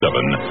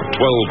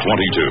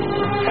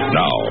1222.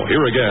 Now,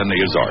 here again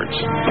is Art.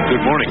 Good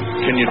morning.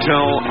 Can you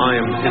tell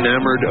I am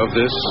enamored of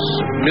this?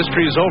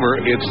 Mystery is over.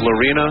 It's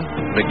Lorena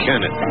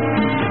McKenna.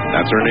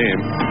 That's her name.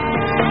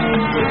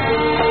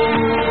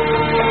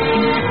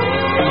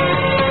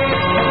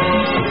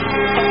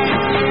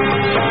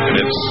 And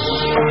it's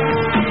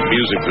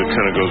music that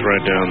kind of goes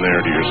right down there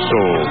to your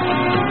soul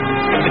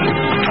and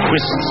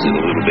twists it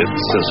a little bit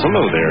and says,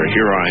 hello there,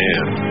 here I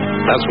am.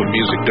 That's what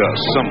music does,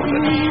 some of it.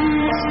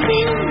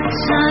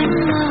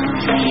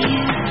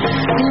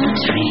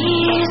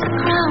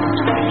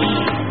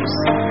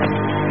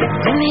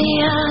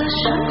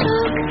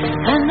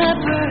 And the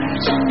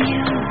birds and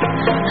you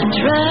are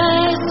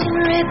dressed in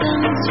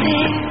ribbons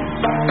fair.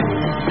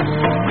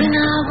 When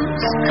I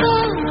was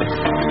cold,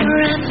 the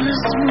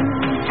breathless moon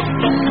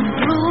in the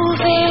blue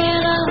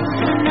veil of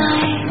the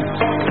night,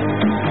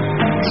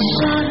 the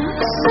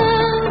shadows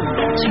of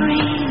the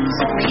trees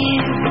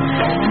appear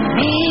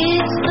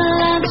amidst the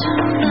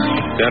lantern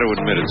light. Gotta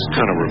admit, it's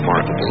kind of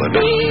remarkable, isn't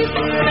it?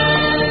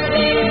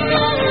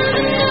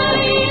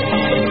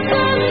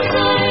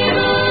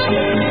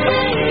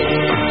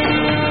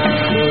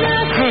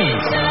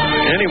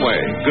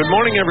 Anyway, good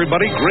morning,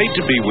 everybody. Great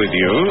to be with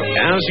you.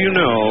 As you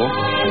know,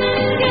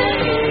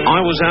 I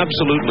was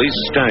absolutely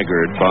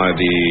staggered by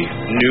the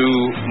new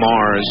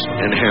Mars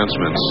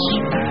enhancements.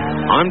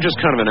 I'm just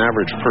kind of an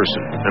average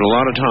person, and a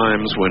lot of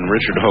times when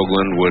Richard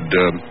Hoagland would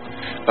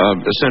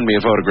send me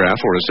a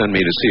photograph or send me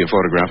to see a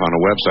photograph on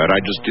a website,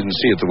 I just didn't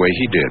see it the way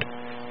he did.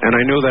 And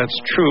I know that's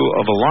true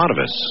of a lot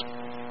of us.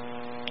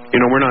 You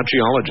know, we're not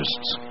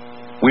geologists.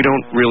 We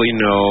don't really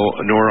know,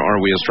 nor are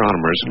we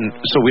astronomers,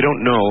 so we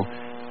don't know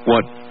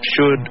what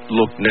should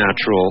look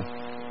natural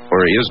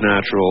or is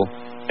natural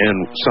and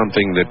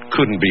something that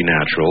couldn't be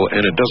natural,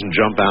 and it doesn't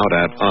jump out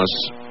at us,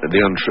 the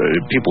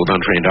people with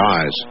untrained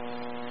eyes,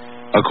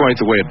 quite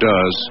the way it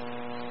does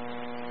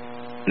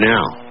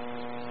now.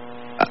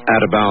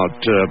 At about,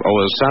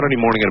 Saturday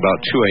morning at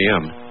about 2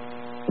 a.m.,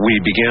 we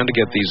began to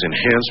get these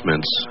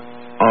enhancements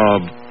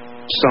of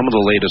some of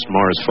the latest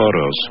Mars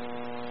photos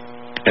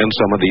and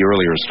some of the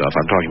earlier stuff.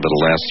 I'm talking about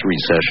the last 3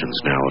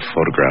 sessions now of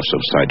photographs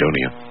of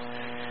Cydonia.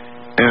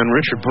 And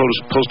Richard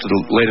posted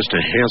the latest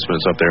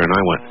enhancements up there, and I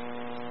went,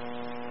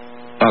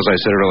 as I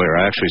said earlier,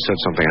 I actually said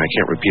something I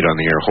can't repeat on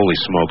the air. Holy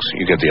smokes,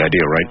 you get the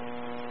idea, right?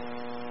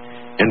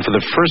 And for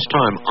the first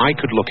time, I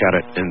could look at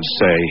it and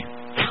say,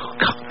 oh,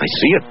 God, I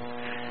see it.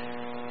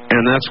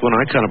 And that's when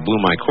I kind of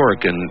blew my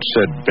cork and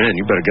said, Ben,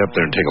 you better get up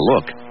there and take a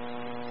look.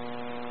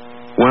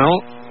 Well,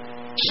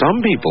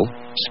 some people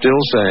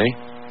still say,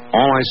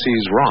 all I see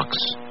is rocks.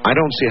 I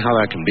don't see how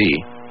that can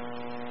be.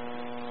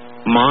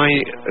 My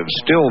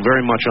still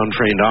very much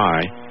untrained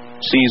eye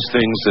sees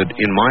things that,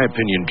 in my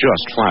opinion,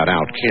 just flat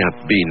out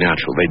can't be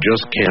natural. They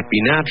just can't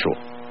be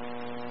natural.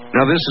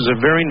 Now, this is a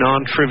very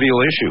non-trivial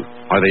issue.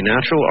 Are they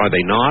natural? Are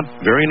they not?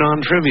 Very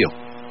non-trivial.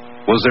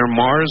 Was there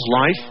Mars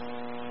life?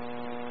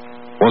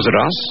 Was it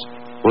us?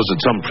 Was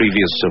it some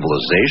previous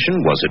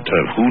civilization? Was it,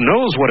 who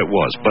knows what it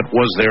was? But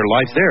was there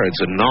life there?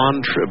 It's a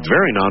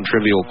very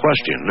non-trivial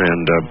question.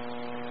 And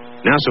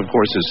NASA, of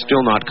course, is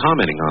still not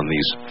commenting on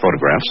these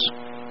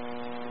photographs.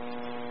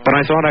 But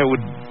I thought I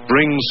would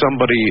bring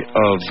somebody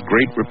of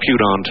great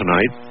repute on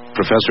tonight,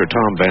 Professor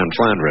Tom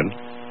VanFlandern,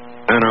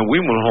 and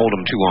we won't hold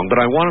him too long, but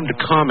I want him to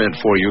comment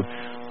for you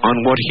on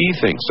what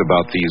he thinks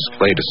about these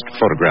latest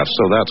photographs,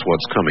 so that's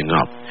what's coming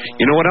up.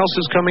 You know what else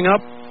is coming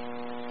up?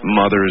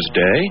 Mother's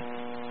Day,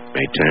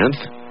 May 10th.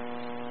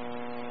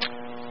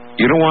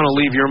 You don't want to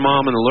leave your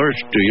mom in the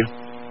lurch, do you?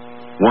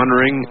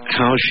 Wondering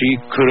how she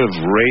could have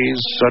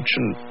raised such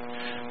a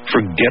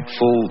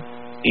forgetful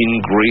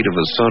ingrate of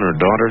a son or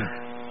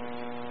daughter?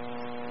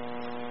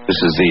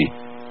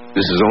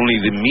 This is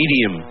only the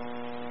medium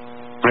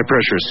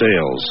high-pressure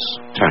sales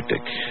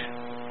tactic.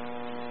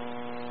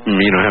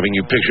 You know, having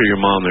you picture your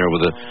mom there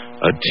with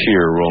a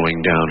tear rolling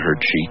down her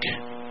cheek,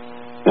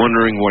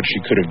 wondering what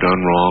she could have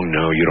done wrong.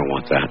 No, you don't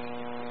want that.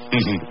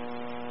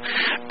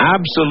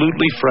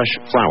 Absolutely Fresh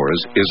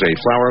Flowers is a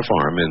flower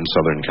farm in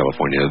Southern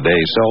California.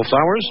 They sell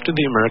flowers to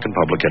the American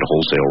public at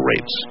wholesale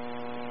rates.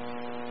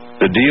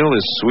 The deal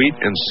is sweet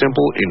and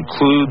simple,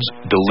 includes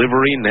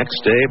delivery next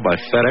day by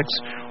FedEx,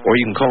 or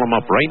you can call them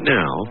up right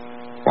now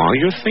while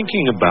you're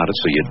thinking about it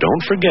so you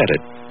don't forget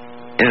it,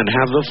 and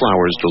have the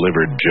flowers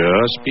delivered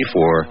just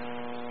before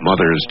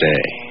Mother's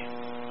Day.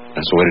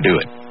 That's the way to do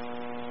it.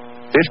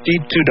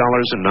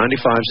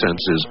 $52.95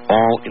 is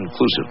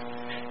all-inclusive.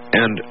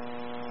 And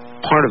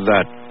part of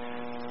that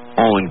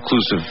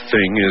all-inclusive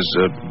thing is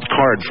a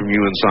card from you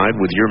inside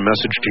with your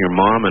message to your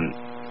mom and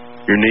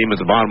your name at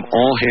the bottom,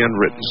 all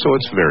handwritten, so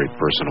it's very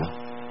personal.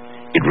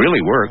 It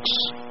really works,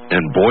 and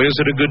boy, is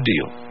it a good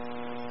deal.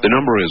 The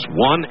number is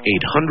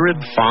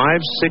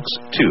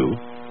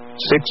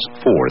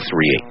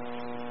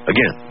 1-800-562-6438.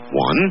 Again,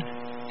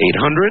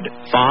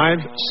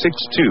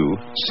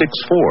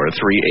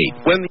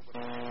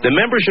 1-800-562-6438. The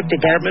membership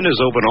department is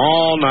open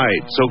all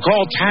night, so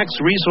call Tax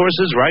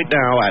Resources right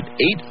now at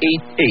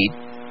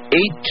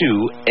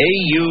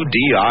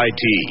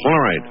 882-AUDIT. All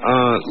right,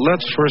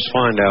 let's first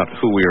find out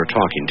who we are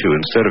talking to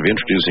instead of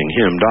introducing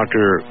him.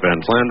 Dr.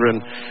 VanFlandern.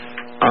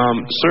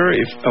 Sir,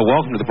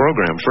 welcome to the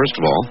program, first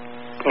of all.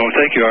 Oh,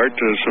 thank you, Art.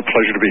 It's a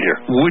pleasure to be here.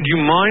 Would you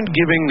mind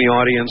giving the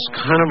audience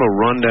kind of a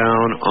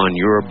rundown on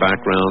your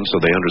background so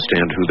they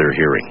understand who they're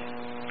hearing?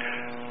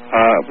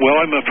 Well,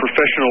 I'm a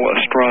professional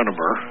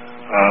astronomer.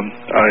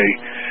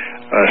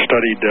 I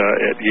studied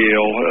at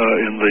Yale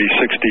in the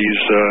 60s,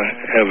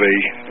 have a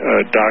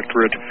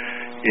doctorate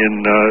in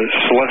the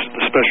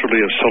specialty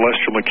of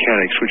celestial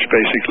mechanics, which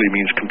basically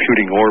means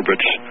computing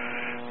orbits.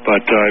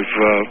 But I've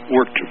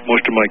worked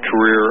most of my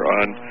career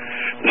on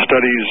the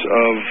studies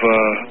of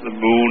the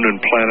moon and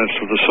planets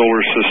of the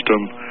solar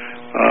system,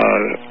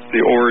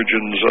 the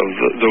origins of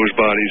those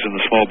bodies and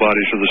the small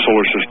bodies of the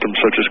solar system,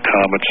 such as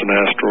comets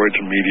and asteroids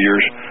and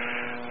meteors,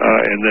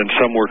 and then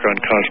some work on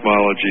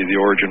cosmology,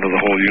 the origin of the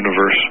whole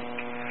universe.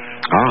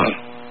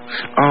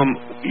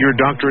 Your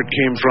doctorate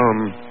came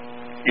from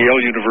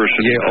Yale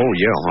University.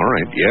 Yale. All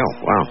right, Yale.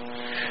 Wow.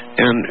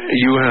 And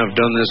you have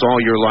done this all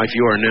your life.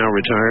 You are now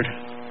retired?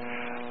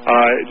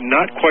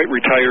 Not quite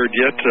retired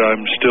yet.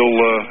 I'm still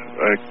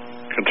a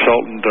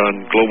consultant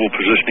on global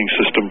positioning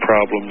system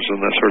problems and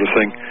that sort of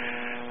thing.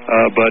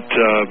 But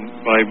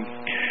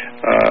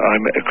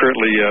I'm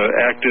currently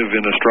active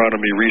in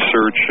astronomy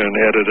research and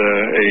edit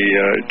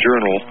a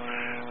journal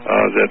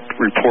that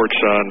reports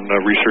on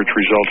research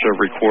results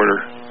every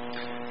quarter.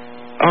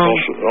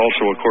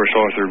 Also, of course,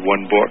 authored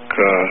one book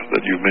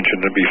that you've mentioned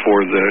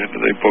before,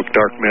 the book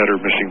Dark Matter,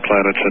 Missing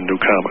Planets, and New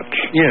Comets.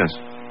 Yes.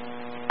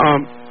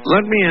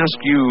 Let me ask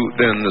you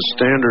then the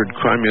standard,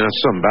 that's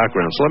some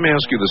background, so let me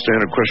ask you the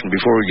standard question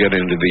before we get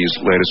into these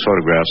latest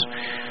photographs.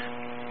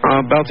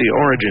 About the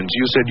origins,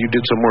 you said you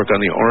did some work on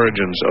the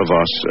origins of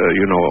us,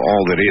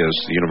 all that is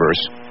the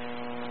universe.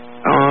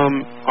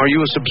 Are you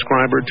a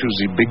subscriber to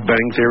the Big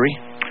Bang Theory?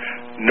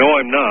 No,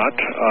 I'm not.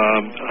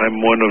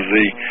 I'm one of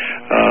the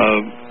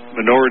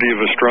minority of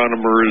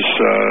astronomers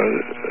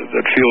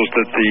that feels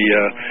that the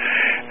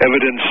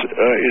evidence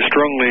is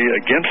strongly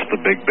against the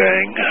Big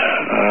Bang,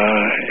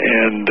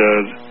 and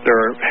there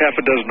are half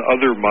a dozen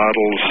other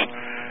models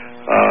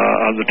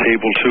on the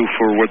table too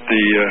for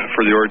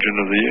the origin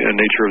of the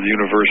nature of the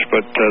universe,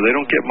 but they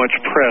don't get much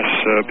press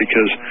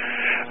because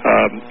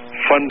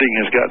funding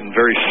has gotten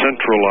very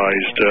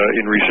centralized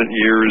in recent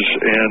years,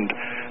 and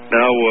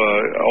now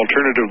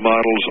alternative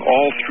models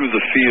all through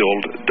the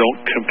field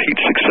don't compete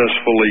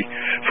successfully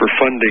for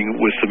funding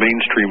with the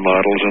mainstream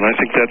models, and I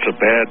think that's a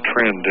bad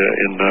trend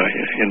in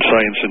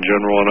science in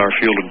general and our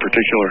field in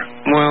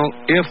particular. Well,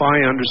 if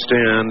I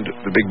understand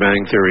the Big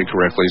Bang Theory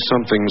correctly,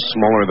 something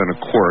smaller than a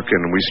quark,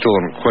 and we still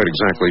haven't quite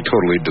exactly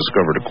totally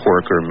discovered a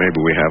quark, or maybe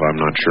we have,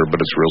 I'm not sure,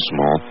 but it's real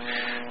small,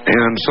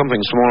 and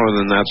something smaller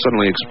than that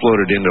suddenly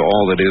exploded into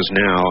all that is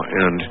now,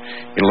 and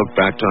you look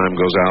back, time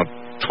goes out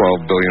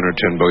 12 billion or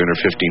 10 billion or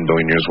 15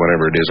 billion years,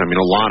 whatever it is. I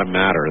mean, a lot of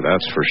matter,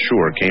 that's for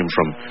sure, came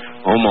from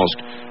almost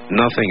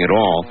nothing at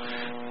all.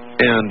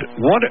 And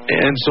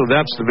so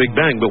that's the Big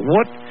Bang. But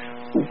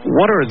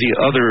what are the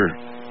other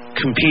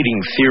competing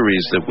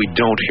theories that we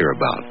don't hear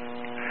about?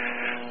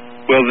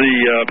 Well, the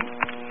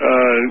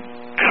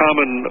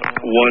common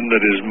one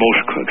that is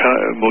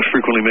most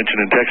frequently mentioned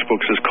in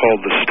textbooks is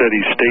called the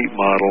steady state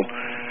model.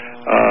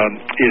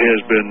 It has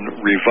been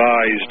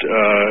revised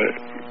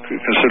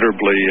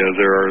considerably.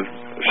 There are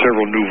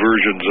several new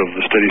versions of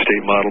the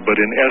steady-state model, but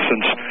in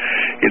essence,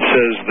 it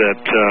says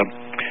that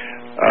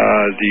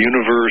the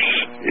universe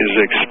is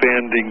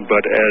expanding,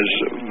 but as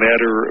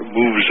matter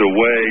moves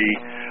away,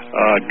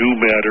 new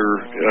matter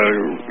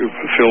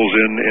fills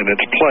in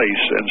its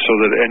place, and so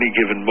that at any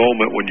given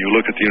moment when you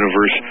look at the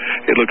universe,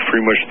 it looks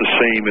pretty much the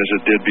same as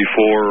it did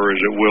before, or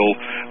as it will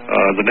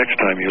the next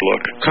time you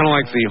look. Kind of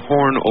like the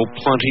horn o'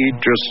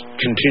 plenty,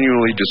 just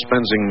continually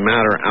dispensing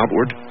matter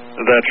outward?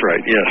 That's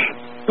right, yes.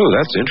 Oh,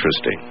 that's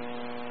interesting.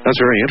 That's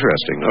very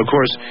interesting. Of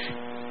course,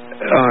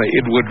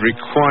 it would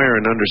require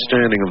an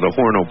understanding of the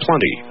horn o'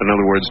 plenty. In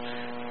other words,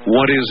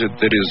 what is it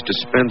that is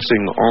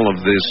dispensing all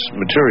of this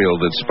material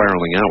that's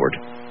spiraling outward?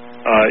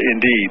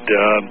 Indeed.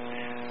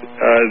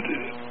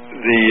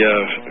 The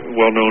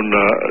well-known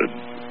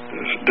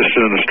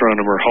distant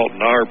astronomer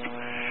Halton Arp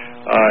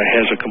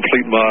has a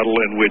complete model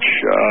in which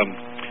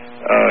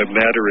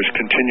matter is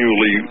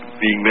continually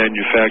being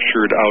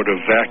manufactured out of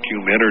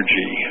vacuum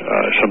energy,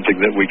 something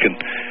that we can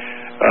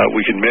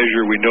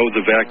measure. We know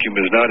the vacuum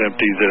is not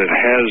empty, that it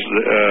has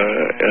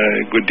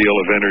a good deal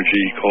of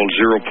energy called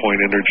zero-point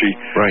energy.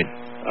 Right.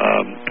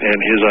 And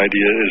his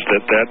idea is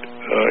that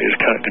is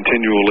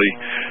continually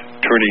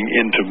turning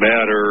into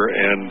matter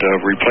and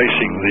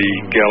replacing the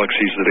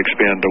galaxies that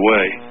expand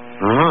away.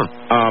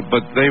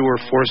 But they were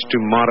forced to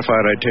modify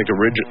it. I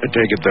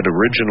take it that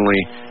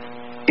originally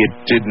it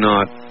did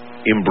not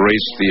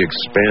embrace the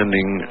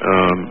expanding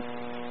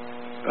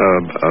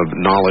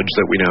knowledge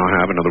that we now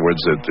have. In other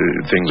words, that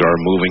things are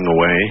moving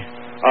away.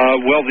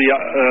 Well,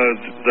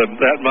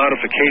 that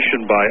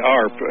modification by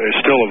ARP is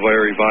still a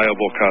very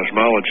viable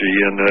cosmology,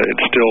 and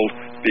it's still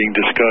being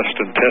discussed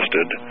and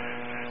tested.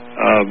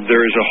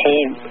 There is a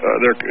whole.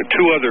 There are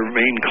two other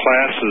main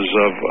classes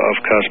of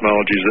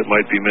cosmologies that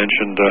might be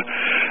mentioned.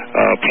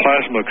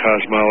 Plasma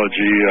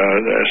cosmology,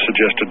 as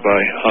suggested by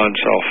Hans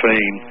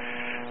Alfvén,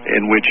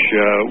 in which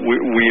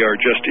we are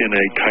just in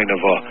a kind of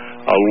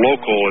a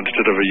local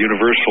instead of a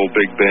universal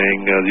Big Bang.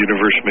 The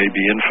universe may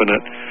be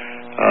infinite,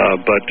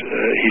 but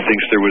he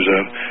thinks there was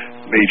a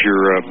major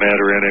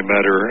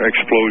matter-antimatter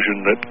explosion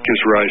that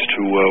gives rise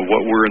to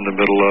what we're in the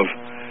middle of.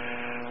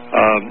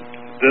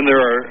 Then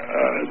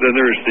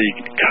there is the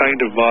kind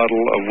of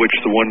model of which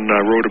the one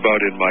I wrote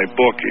about in my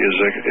book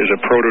is a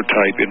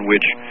prototype in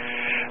which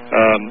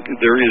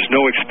there is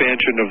no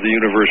expansion of the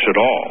universe at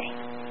all.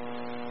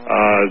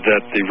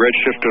 That the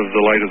redshift of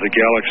the light of the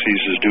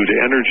galaxies is due to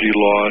energy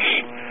loss.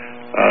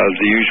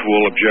 The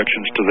usual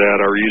objections to that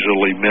are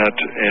easily met,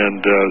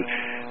 and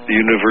the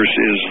universe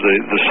is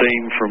the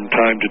same from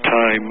time to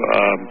time.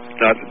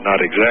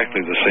 Not exactly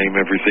the same.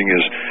 Everything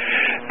is.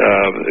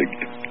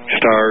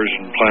 Stars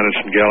and planets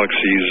and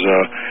galaxies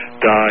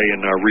die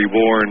and are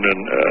reborn, and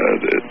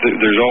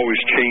there's always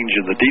change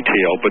in the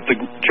detail, but the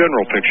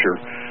general picture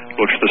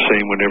looks the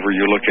same whenever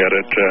you look at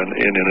it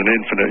in an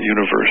infinite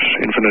universe,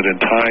 infinite in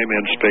time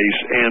and space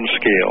and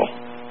scale.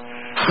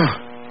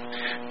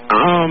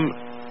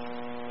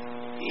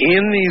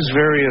 In these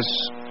various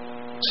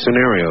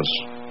scenarios,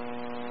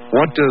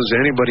 what does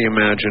anybody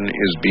imagine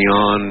is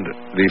beyond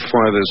the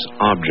farthest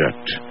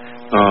object?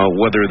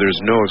 Whether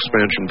there's no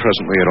expansion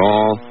presently at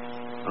all,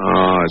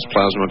 it's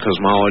plasma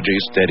cosmology,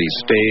 steady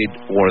state,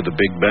 or the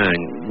Big Bang.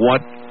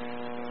 What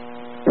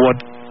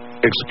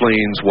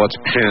explains what's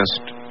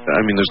past?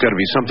 I mean, there's got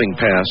to be something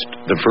past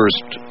the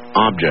first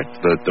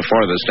object, the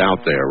farthest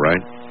out there,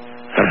 right?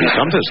 Got to be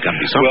something. There's got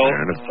to be something.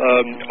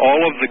 Well,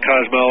 all of the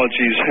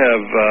cosmologies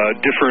have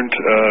different,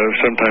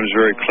 sometimes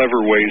very clever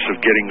ways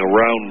of getting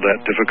around that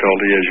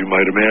difficulty, as you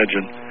might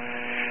imagine.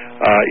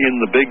 In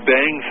the Big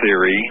Bang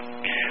theory,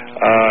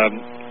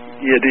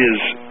 it is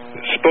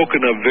spoken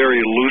of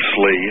very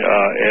loosely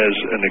as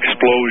an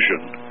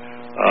explosion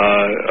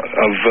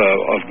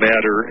of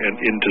matter and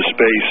into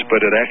space,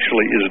 but it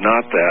actually is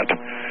not that.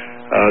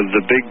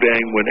 The Big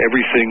Bang, when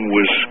everything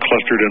was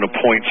clustered in a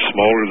point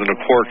smaller than a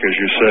quark, as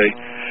you say,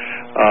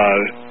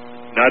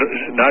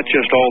 not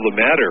just all the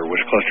matter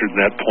was clustered in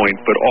that point,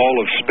 but all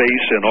of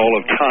space and all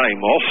of time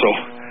also,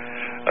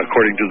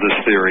 according to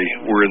this theory,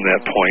 were in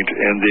that point.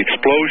 And the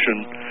explosion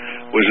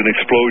was an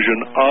explosion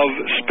of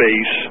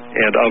space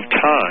and of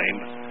time,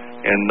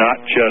 and not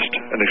just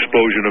an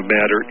explosion of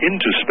matter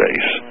into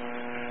space.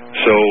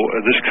 So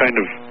this kind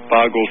of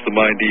boggles the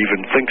mind to even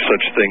think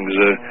such things.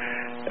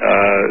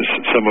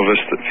 Some of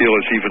us feel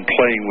it's even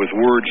playing with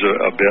words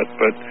a bit,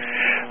 but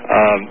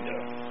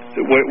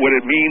what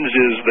it means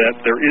is that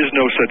there is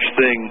no such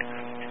thing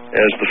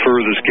as the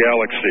furthest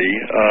galaxy,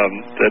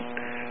 that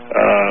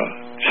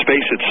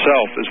space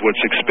itself is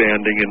what's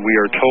expanding, and we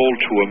are told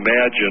to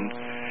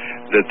imagine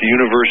that the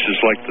universe is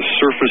like the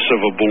surface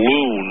of a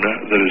balloon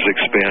that is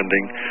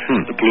expanding.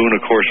 The balloon,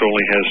 of course,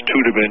 only has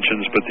 2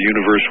 dimensions, but the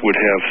universe would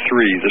have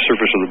 3. The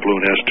surface of the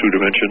balloon has 2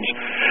 dimensions.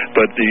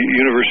 But the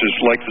universe is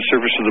like the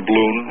surface of the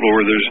balloon,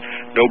 where there's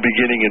no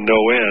beginning and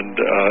no end.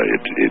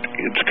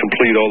 It's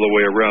complete all the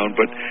way around,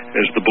 but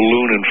as the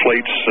balloon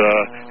inflates,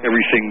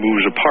 everything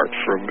moves apart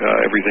from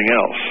everything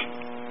else.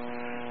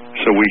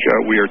 So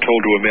we are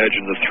told to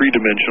imagine the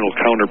 3-dimensional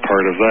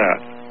counterpart of that.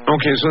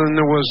 Okay, so then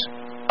there was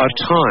a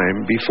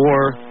time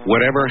before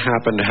whatever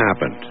happened,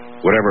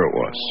 whatever it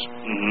was,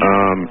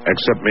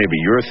 except maybe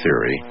your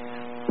theory,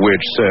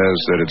 which says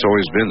that it's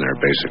always been there,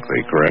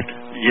 basically, correct?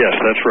 Yes,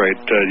 that's right.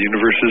 The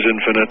universe is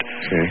infinite.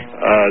 Okay.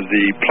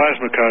 The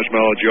plasma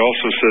cosmology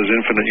also says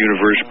infinite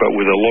universe, but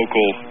with a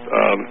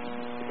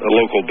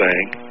local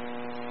bang.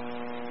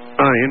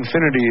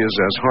 Infinity is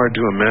as hard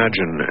to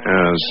imagine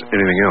as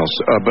anything else,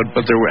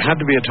 but there had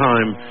to be a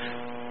time.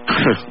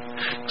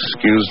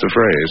 Excuse the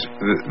phrase.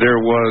 There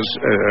was,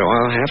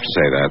 I have to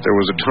say that, there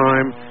was a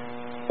time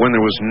when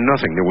there was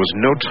nothing. There was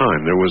no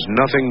time. There was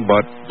nothing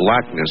but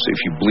blackness, if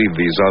you believe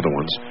these other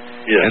ones.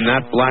 Yes. And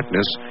that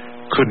blackness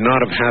could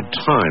not have had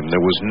time.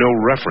 There was no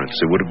reference.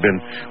 It would have been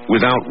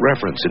without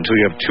reference until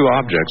you have 2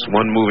 objects,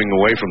 one moving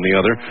away from the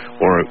other,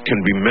 or can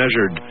be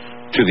measured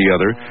to the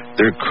other.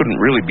 There couldn't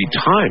really be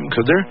time,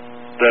 could there?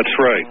 That's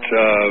right.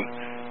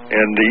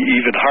 And the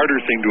even harder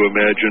thing to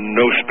imagine,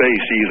 no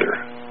space either.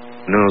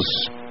 No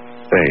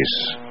space.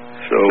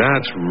 So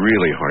that's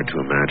really hard to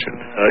imagine.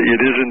 It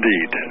is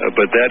indeed.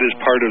 But that is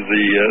part of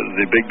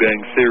the Big Bang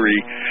theory,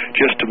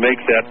 just to make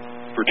that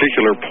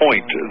particular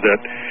point,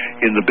 that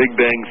in the Big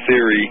Bang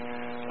theory,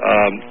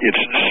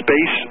 it's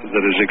space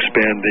that is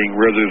expanding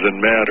rather than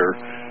matter.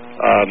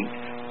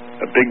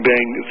 Big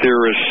Bang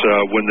theorists,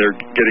 when they're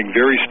getting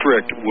very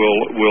strict,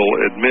 will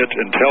admit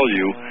and tell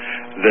you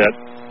that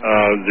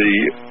the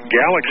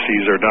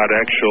galaxies are not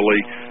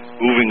actually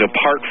moving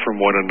apart from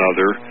one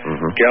another.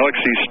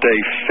 Galaxies stay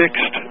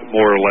fixed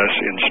more or less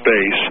in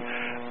space,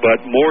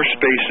 but more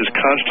space is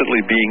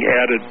constantly being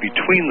added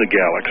between the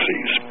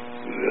galaxies.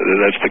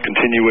 That's the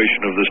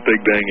continuation of this Big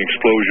Bang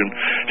explosion.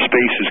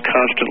 Space is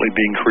constantly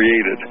being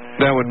created.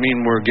 That would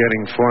mean we're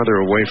getting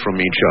farther away from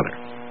each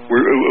other.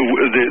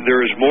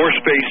 There is more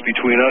space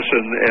between us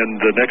and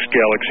the next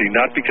galaxy,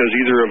 not because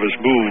either of us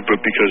moved,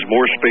 but because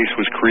more space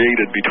was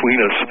created between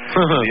us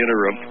in the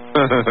interim.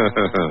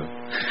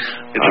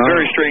 It's a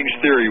very strange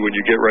theory when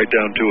you get right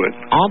down to it.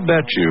 I'll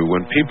bet you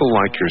when people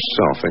like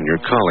yourself and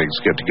your colleagues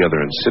get together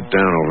and sit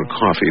down over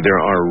coffee, there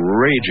are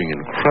raging,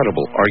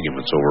 incredible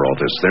arguments over all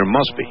this. There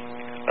must be.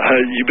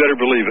 You better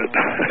believe it.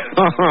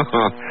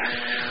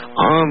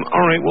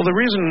 All right. Well, the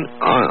reason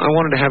I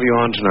wanted to have you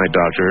on tonight,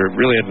 Doctor,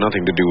 really had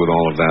nothing to do with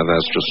all of that.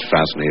 That's just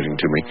fascinating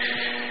to me.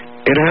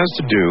 It has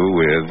to do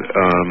with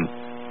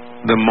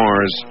the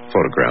Mars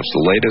photographs,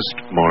 the latest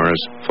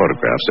Mars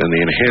photographs, and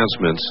the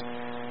enhancements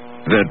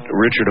that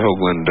Richard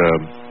Hoagland,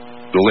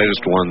 the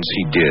latest ones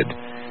he did.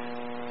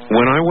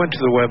 When I went to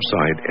the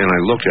website and I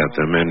looked at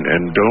them,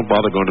 and don't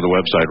bother going to the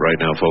website right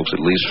now, folks, at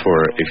least for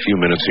a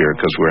few minutes here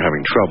because we're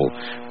having trouble,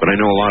 but I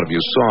know a lot of you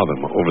saw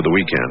them over the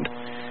weekend.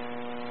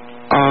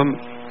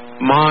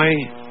 My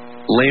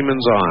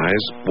layman's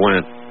eyes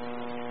went,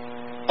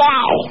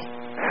 wow,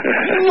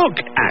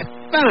 look at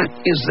that.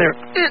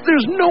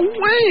 There's no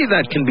way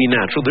that can be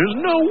natural.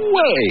 There's no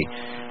way.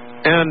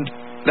 And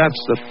that's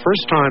the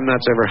first time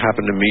that's ever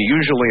happened to me.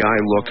 Usually I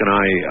look and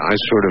I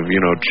sort of,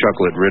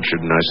 chuckle at Richard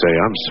and I say,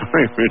 I'm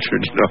sorry,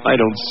 Richard, I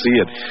don't see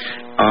it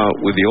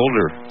with the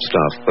older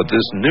stuff. But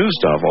this new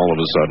stuff, all of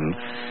a sudden,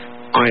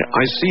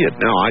 I see it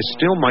now. I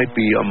still might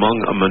be among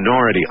a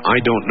minority. I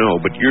don't know.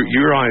 But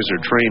your eyes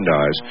are trained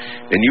eyes,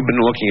 and you've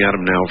been looking at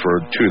them now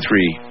for 2 or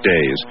 3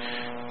 days.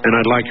 And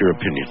I'd like your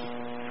opinion.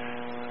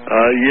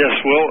 Yes,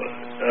 well,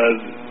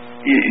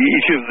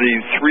 each of the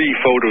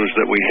 3 photos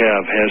that we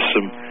have has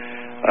some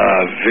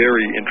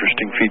very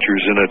interesting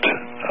features in it.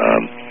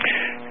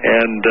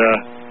 And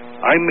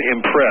I'm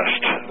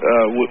impressed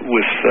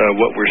with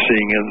what we're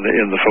seeing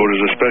in the photos,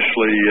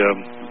 especially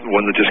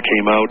one that just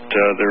came out.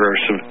 There are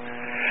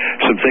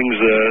some things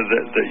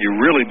that you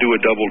really do a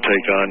double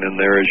take on in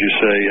there, as you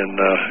say, and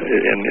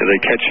they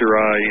catch your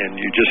eye, and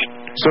you just...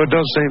 So it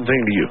does the same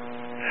thing to you?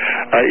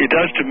 It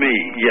does to me,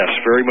 yes,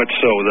 very much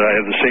so. That I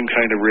have the same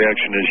kind of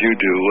reaction as you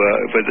do.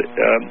 But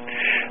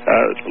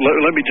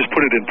let me just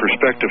put it in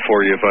perspective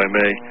for you, if I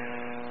may.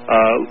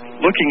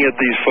 Looking at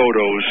these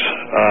photos,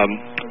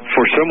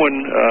 for someone,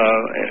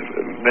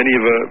 many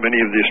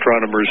of the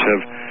astronomers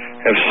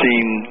have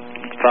seen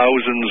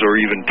thousands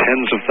or even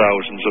tens of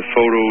thousands of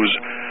photos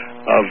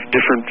of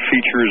different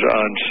features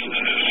on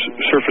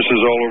surfaces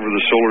all over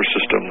the solar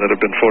system that have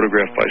been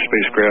photographed by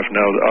spacecraft.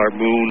 Now, our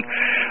moon,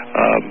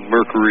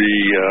 Mercury,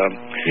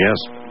 yes,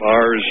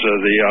 Mars,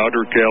 the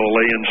outer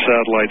Galilean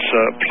satellites,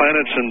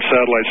 planets and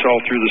satellites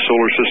all through the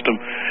solar system.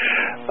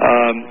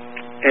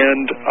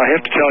 And I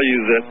have to tell you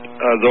that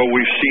though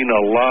we've seen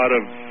a lot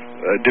of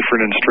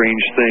different and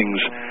strange things,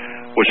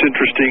 what's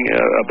interesting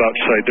about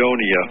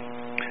Cydonia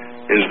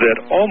is that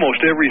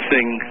almost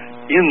everything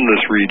in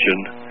this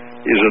region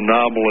is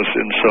anomalous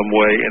in some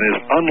way and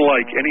is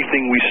unlike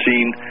anything we've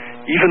seen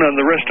even on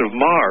the rest of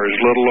Mars,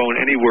 let alone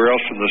anywhere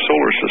else in the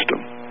solar system.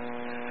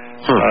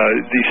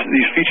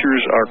 These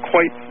features are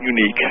quite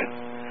unique.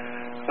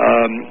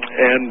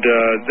 And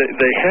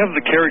they have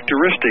the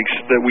characteristics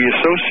that we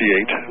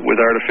associate with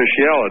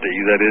artificiality.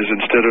 That is,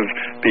 instead of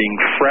being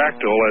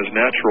fractal as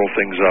natural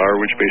things are,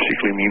 which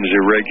basically means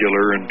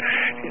irregular and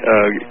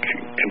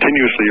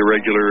continuously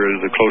irregular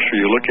the closer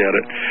you look at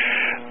it,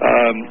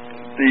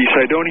 the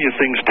Cydonia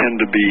things tend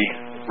to be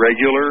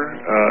regular,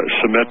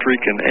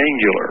 symmetric, and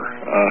angular.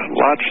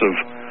 Lots of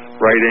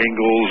right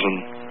angles and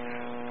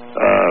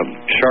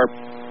sharp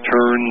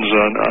turns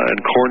and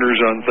corners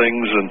on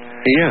things. And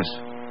yes.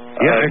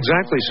 Yeah,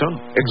 exactly so.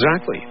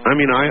 Exactly. I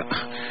mean,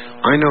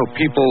 I know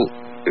people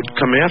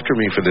come after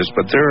me for this,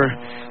 but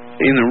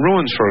in the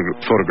ruins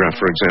photograph,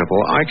 for example,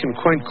 I can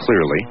quite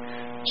clearly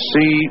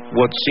see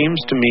what seems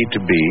to me to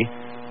be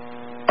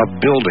a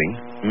building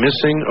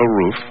missing a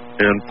roof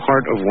and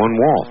part of one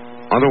wall.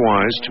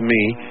 Otherwise, to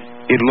me,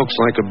 it looks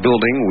like a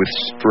building with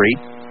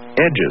straight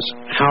edges.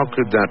 How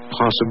could that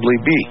possibly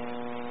be?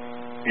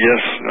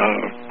 Yes,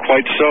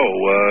 quite so.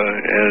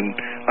 And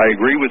I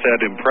agree with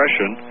that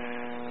impression.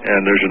 And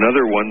there's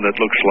another one that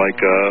looks like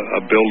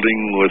a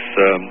building with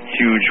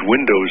huge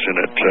windows in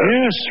it,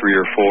 yes. 3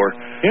 or 4.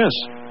 Yes.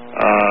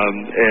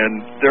 And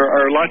there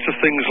are lots of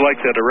things like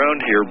that around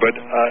here, but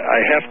I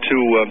have to,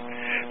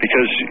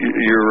 because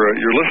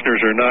your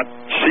listeners are not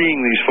seeing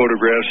these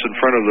photographs in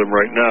front of them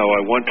right now,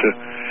 I want to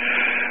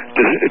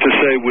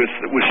say with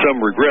some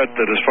regret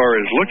that as far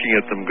as looking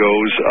at them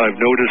goes, I've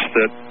noticed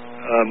that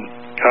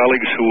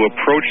colleagues who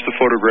approach the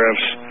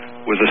photographs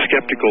with a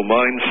skeptical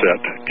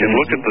mindset can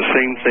look at the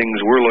same things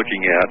we're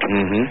looking at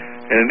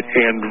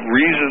and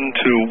reason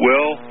to,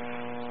 well,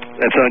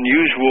 that's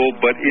unusual,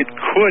 but it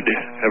could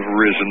have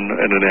arisen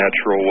in a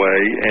natural way,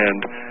 and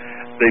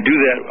they do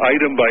that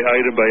item by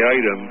item by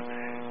item,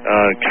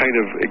 kind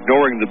of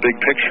ignoring the big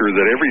picture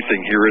that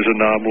everything here is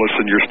anomalous,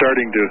 and you're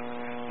starting to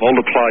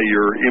multiply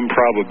your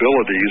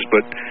improbabilities,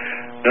 but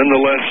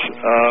nonetheless,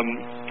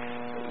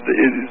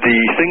 the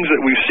things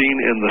that we've seen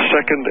in the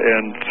second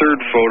and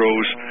third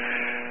photos,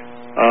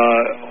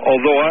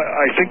 although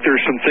I think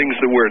there's some things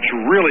where it's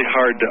really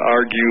hard to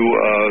argue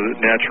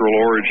natural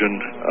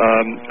origin,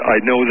 I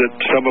know that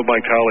some of my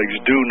colleagues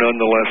do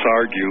nonetheless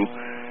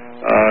argue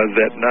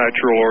that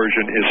natural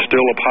origin is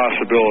still a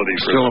possibility.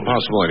 Still a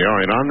possibility.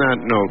 All right, on that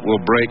note,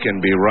 we'll break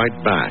and be right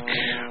back.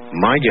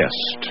 My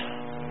guest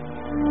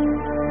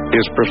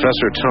is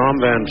Professor Tom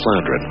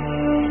VanFlandern,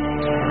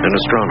 an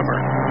astronomer.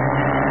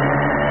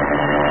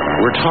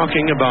 We're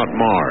talking about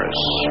Mars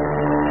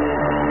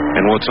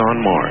and what's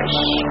on Mars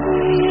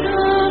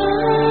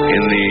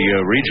in the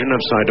region of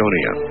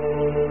Cydonia,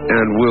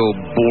 and we'll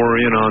bore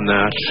in on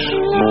that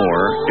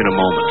more in a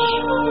moment.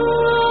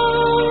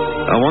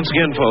 Once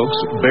again, folks,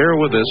 bear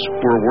with us.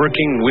 We're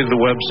working with the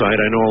website.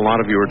 I know a lot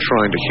of you are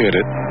trying to hit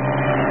it.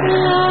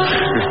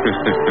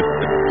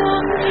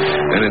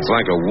 And it's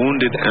like a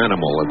wounded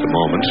animal at the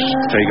moment,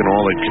 taking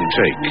all it can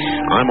take.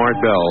 I'm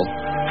Art Bell.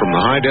 From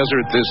the high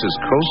desert, this is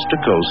Coast to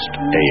Coast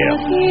AM.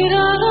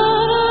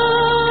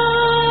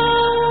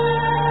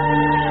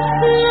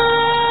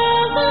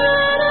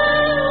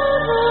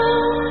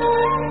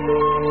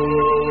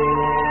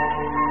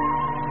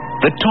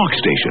 The Talk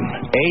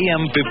Station,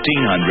 AM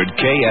 1500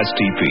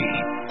 KSTP.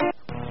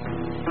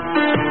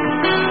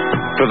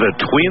 For the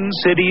Twin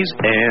Cities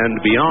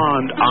and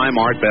beyond, I'm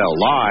Art Bell,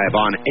 live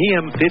on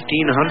AM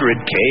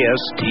 1500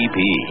 KSTP.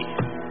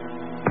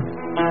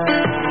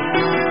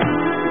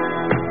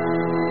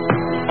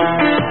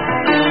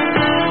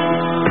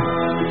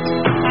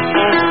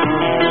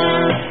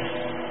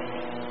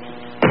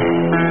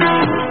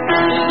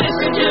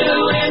 Listen to the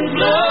wind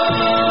blow,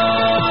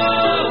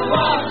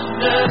 watch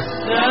the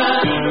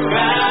sun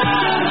rise.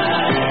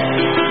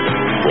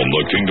 From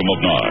the Kingdom of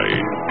Nye,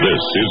 this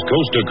is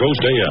Coast to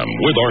Coast AM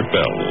with Art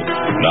Bell.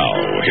 Now,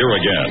 here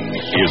again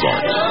is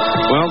Art.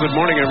 Well, good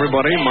morning,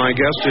 everybody. My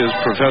guest is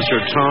Professor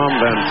Tom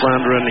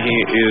VanFlandern. He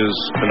is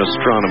an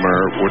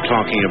astronomer. We're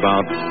talking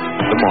about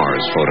the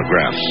Mars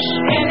photographs.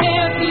 And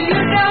if you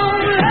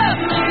don't love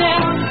me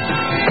now,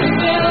 you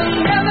will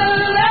never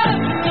love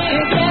me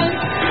again.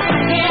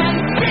 And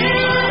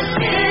this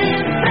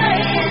is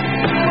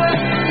playing, will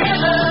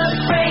never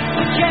break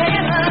the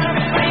chain of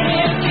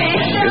bringing me.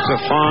 It's a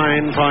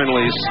fine,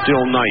 finally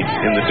still night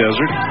in the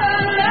desert.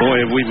 Boy,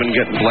 have we been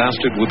getting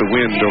blasted with the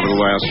wind over the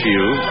last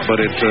few,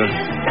 but it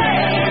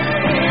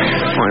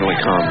finally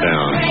calmed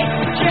down.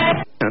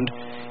 And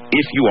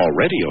if you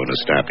already own a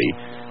Snappy,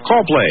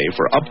 call Play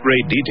for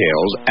upgrade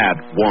details at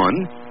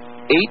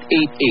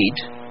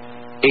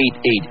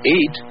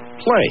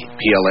 1-888-888-PLAY,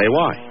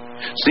 P-L-A-Y.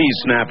 See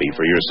Snappy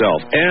for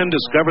yourself and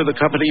discover the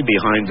company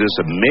behind this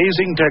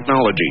amazing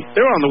technology.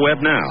 They're on the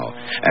web now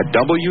at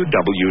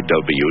www.play.com.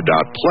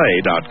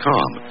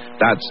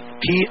 That's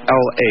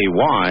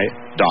Play.com.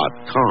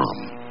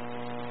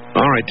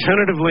 All right,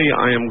 tentatively,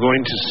 I am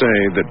going to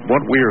say that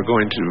what we are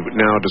going to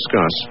now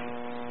discuss,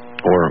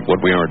 or what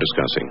we are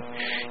discussing,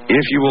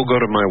 if you will go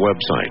to my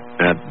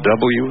website at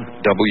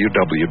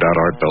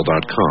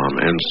www.artbell.com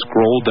and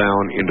scroll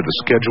down into the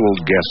scheduled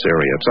guests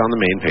area, it's on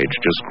the main page,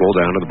 just scroll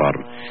down to the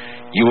bottom,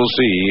 you will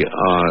see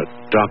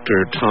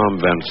Dr.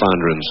 Tom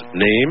VanFlandern's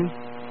name,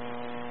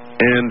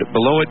 and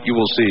below it you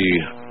will see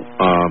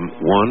 4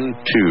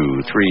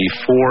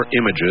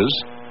 images,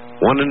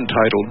 one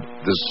entitled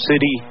The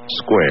City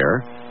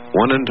Square,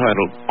 one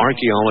entitled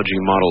Archaeology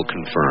Model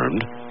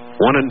Confirmed,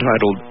 one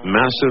entitled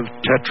Massive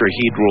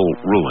Tetrahedral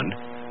Ruin.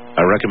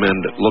 I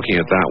recommend looking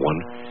at that one.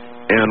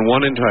 And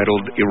one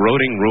entitled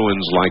Eroding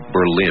Ruins Like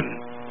Berlin.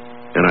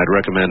 And I'd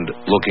recommend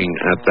looking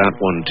at that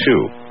one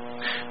too.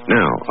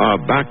 Now,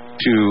 back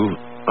to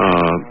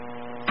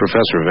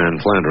Professor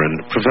VanFlandern.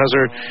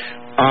 Professor,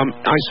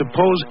 I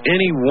suppose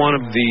any one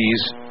of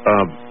these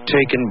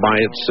taken by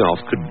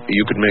itself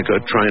you could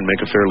try and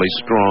make a fairly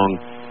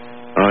strong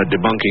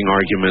debunking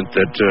argument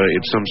that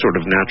it's some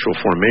sort of natural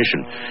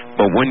formation.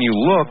 But when you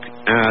look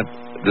at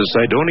the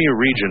Cydonia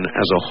region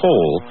as a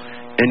whole,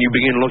 and you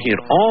begin looking at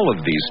all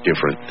of these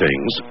different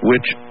things,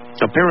 which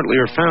apparently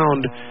are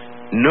found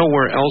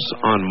nowhere else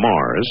on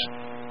Mars,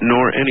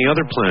 nor any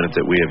other planet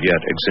that we have yet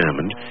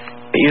examined,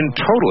 in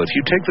total, if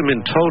you take them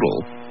in total,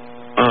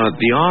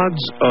 the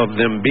odds of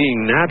them being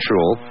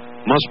natural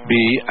must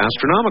be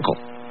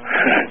astronomical.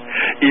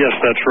 Yes,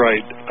 that's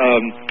right.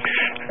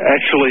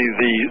 Actually,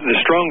 the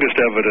strongest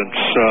evidence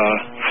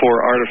for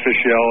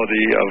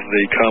artificiality of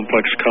the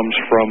complex comes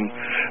from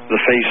the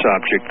face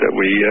object that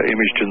we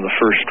imaged in the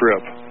first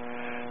strip.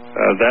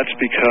 That's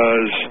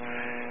because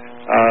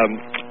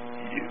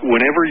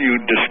whenever you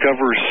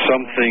discover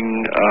something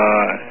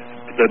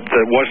that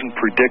wasn't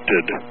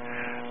predicted,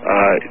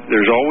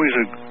 there's always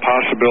a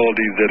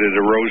possibility that it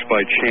arose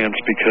by chance,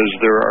 because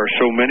there are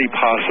so many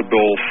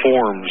possible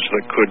forms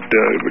that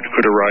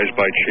could arise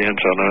by chance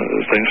on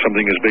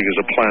something as big as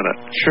a planet.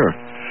 Sure.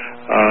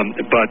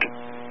 But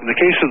in the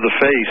case of the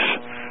face,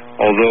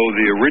 although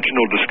the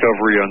original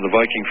discovery on the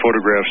Viking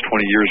photographs 20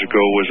 years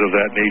ago was of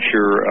that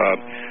nature,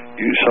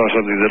 you saw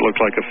something that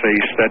looked like a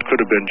face, that could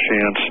have been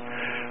chance.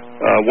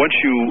 Once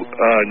you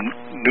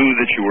knew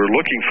that you were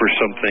looking for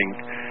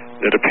something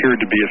that appeared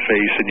to be a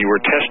face, and you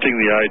were testing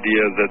the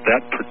idea that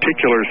that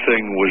particular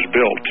thing was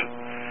built,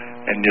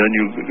 and then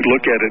you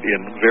look at it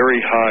in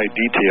very high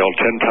detail,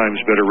 10 times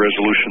better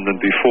resolution than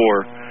before,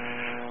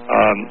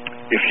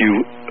 if you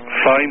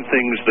find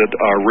things that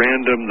are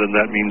random, then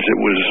that means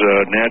it was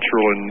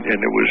natural and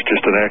it was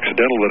just an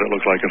accidental that it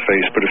looked like a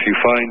face. But if you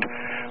find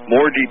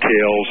more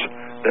details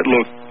that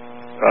look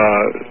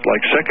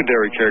like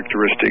secondary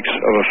characteristics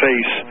of a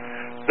face,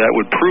 that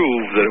would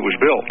prove that it was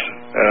built.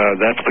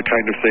 That's the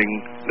kind of thing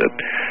that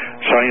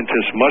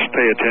scientists must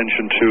pay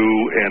attention to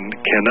and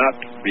cannot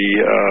be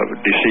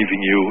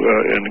deceiving you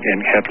and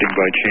happening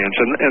by chance.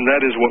 And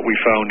that is what we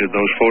found in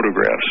those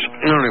photographs.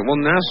 All right. Well,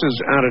 NASA's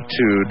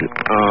attitude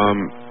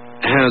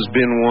has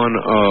been one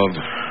of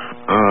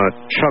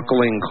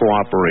chuckling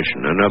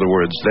cooperation. In other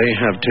words, they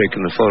have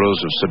taken the photos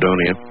of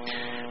Cydonia,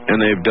 and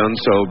they've done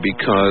so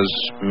because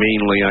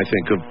mainly, I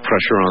think, of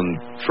pressure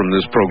from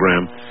this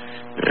program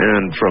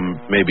and from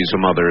maybe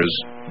some others,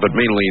 but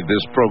mainly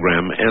this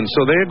program. And so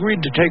they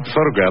agreed to take the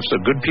photographs,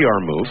 a good PR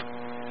move,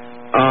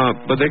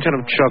 but they kind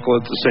of chuckle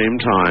at the same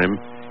time,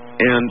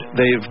 and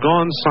they've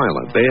gone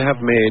silent. They have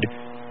made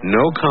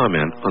no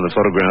comment on the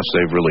photographs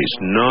they've released,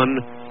 none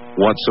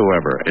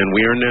whatsoever. And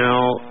we are now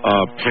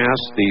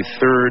past the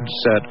third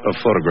set of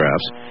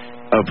photographs,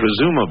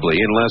 presumably,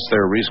 unless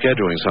they're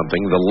rescheduling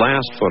something, the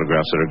last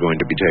photographs that are going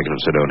to be taken of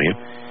Cydonia.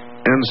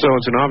 And so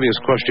it's an obvious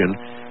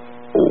question,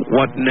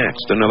 what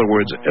next? In other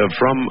words,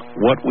 from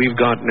what we've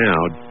got now,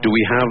 do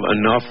we have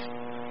enough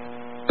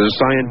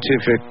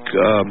scientific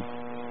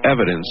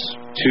evidence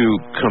to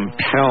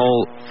compel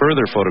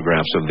further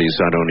photographs of the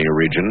Cydonia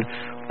region,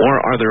 or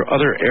are there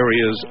other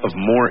areas of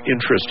more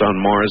interest on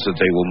Mars that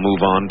they will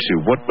move on to?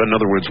 In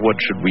other words, what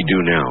should we do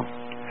now?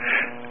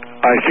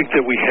 I think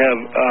that we have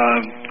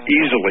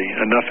easily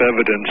enough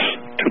evidence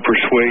to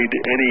persuade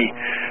any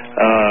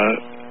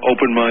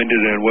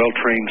open-minded and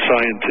well-trained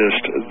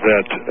scientist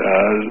that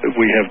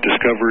we have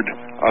discovered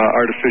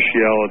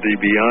artificiality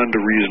beyond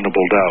a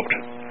reasonable doubt.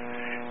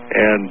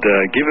 And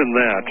given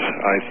that,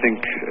 I think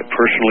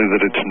personally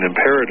that it's an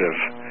imperative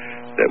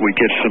that we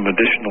get some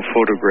additional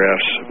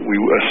photographs. We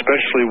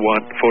especially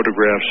want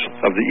photographs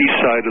of the east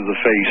side of the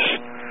face,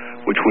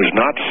 which was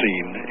not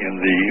seen in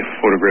the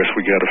photographs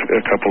we got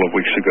a couple of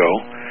weeks ago.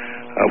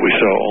 We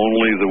saw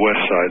only the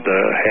west side,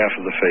 the half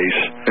of the face.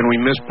 And we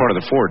missed part of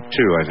the fort,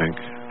 too, I think.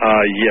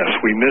 Yes,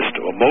 we missed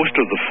most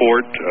of the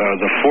fort.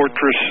 The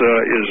fortress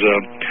is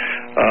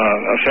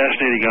a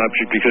fascinating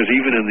object because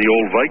even in the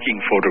old Viking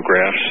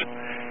photographs,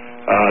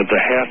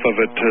 the half of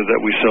it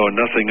that we saw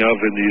nothing of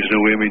in these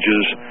new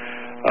images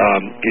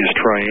is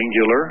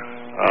triangular,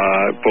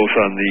 both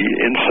on the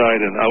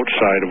inside and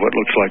outside of what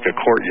looks like a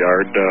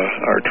courtyard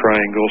are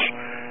triangles.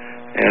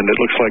 And it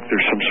looks like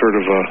there's some sort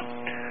of a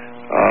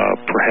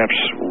perhaps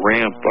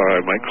ramp,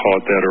 I might call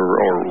it that,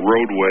 or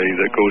roadway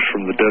that goes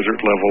from the desert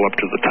level up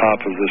to the top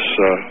of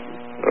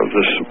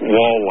this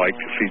wall-like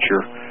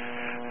feature.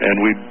 And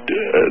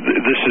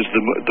this is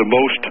the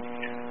most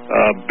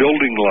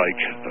building-like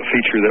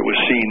feature that was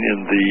seen in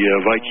the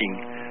Viking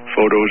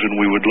photos, and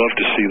we would love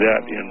to see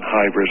that in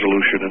high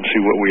resolution and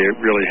see what we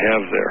really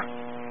have there.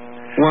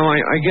 Well,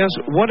 I guess,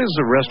 what is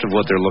the rest of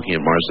what they're looking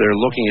at, Mars? They're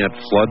looking at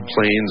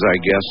floodplains, I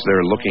guess.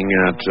 They're looking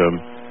at,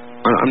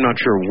 I'm not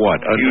sure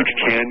what. Huge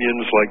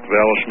canyons like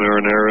Valles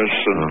Marineris,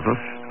 and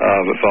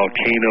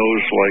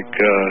volcanoes like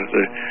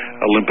the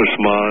Olympus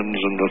Mons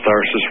and the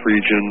Tharsis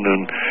region,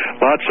 and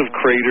lots of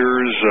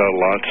craters,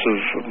 lots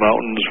of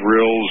mountains,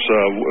 rills,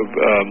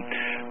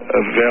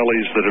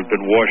 valleys that have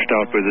been washed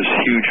out by this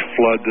huge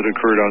flood that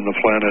occurred on the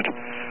planet.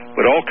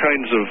 But all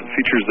kinds of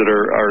features that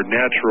are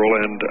natural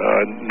and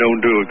known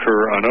to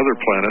occur on other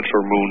planets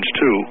or moons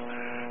too.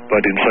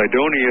 But in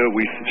Cydonia,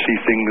 we see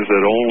things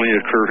that only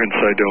occur in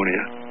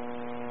Cydonia.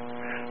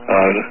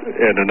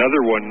 And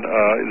another one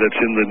that's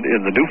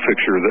in the new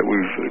picture that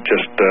we've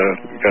just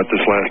got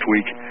this last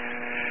week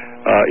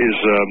is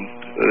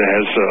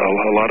has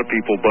a lot of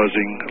people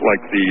buzzing,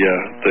 like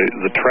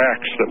the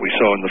tracks that we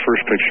saw in the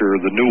first picture.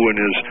 The new one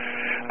is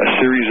a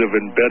series of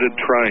embedded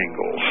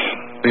triangles.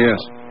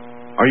 Yes.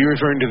 Are you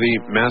referring to the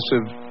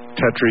massive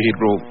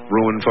tetrahedral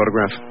ruin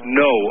photograph?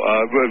 No.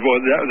 Well,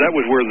 that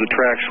was where the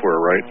tracks were,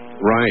 right?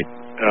 Right.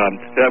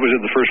 That was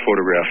in the first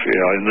photograph.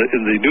 Yeah.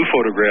 In the new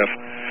photograph,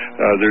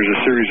 there's a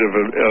series of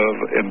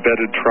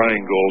embedded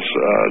triangles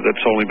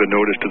that's only been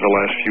noticed in the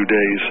last few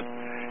days.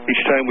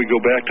 Each time we go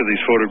back to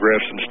these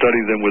photographs and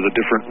study them with a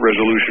different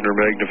resolution or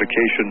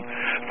magnification,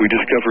 we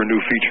discover new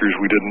features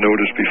we didn't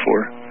notice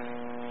before.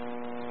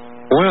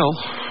 Well,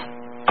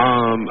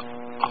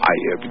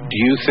 do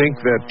you think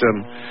that,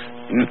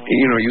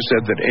 you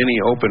said that any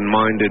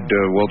open-minded,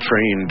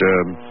 well-trained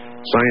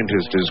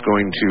scientist is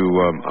going to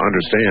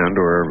understand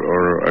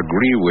or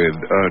agree with.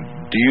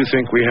 Do you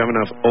think we have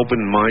enough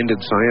open-minded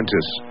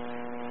scientists,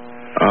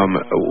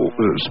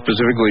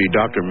 specifically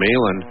Dr.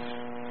 Malin,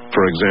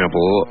 for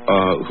example,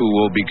 who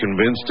will be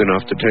convinced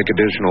enough to take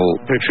additional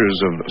pictures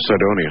of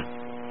Cydonia?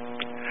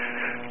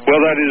 Well,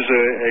 that is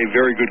a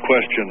very good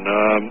question.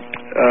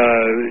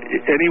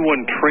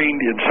 anyone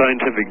trained in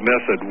scientific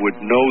method would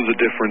know the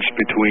difference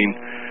between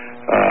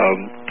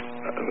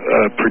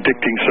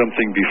predicting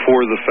something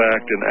before the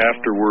fact and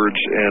afterwards,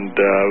 and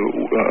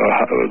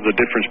the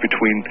difference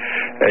between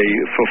a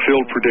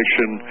fulfilled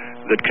prediction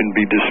that can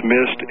be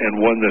dismissed and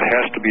one that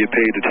has to be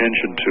paid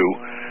attention to.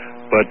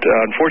 But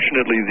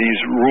unfortunately, these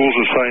rules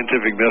of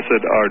scientific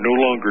method are no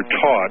longer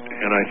taught,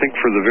 and I think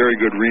for the very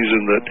good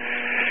reason that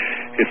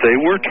if they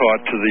were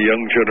taught to the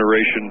young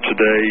generation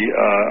today,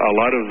 a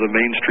lot of the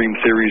mainstream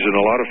theories in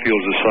a lot of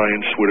fields of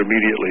science would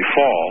immediately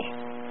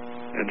fall.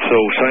 And so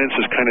science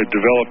has kind of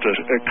developed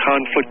a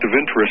conflict of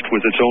interest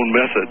with its own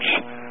methods.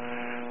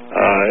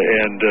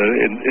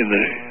 In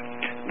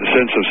the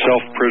sense of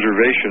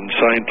self-preservation,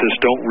 scientists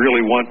don't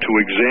really want to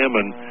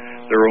examine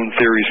their own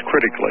theories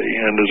critically.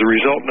 And as a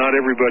result, not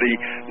everybody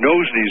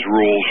knows these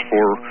rules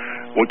for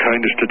what kind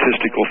of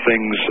statistical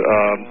things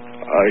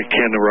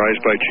can arise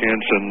by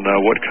chance and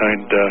what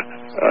kind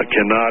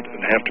cannot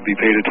and have to be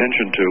paid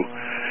attention to.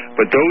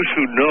 But those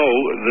who know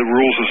the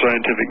rules of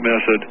scientific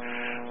method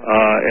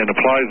and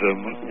apply them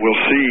will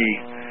see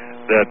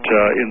that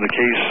in the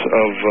case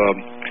of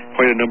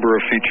quite a number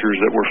of features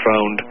that were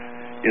found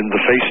in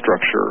the face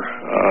structure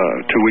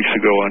 2 weeks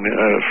ago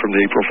from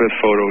the April 5th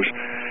photos,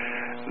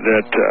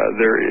 that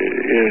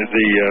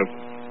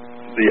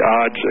the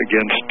odds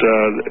against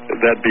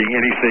that being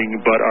anything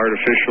but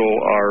artificial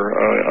are,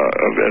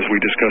 as we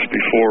discussed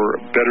before,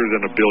 better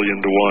than 1 billion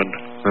to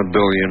 1. 1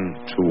 billion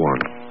to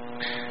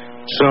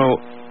 1. So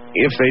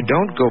if they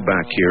don't go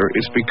back here,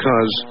 it's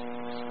because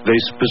they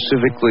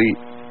specifically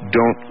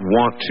don't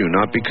want to,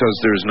 not because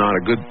there's not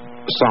a good,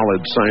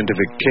 solid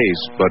scientific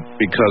case, but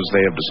because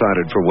they have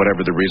decided, for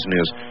whatever the reason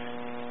is,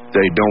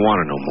 they don't want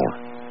to know more.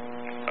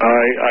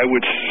 I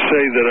would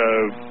say that,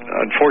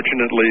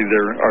 unfortunately,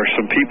 there are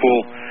some people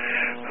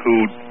who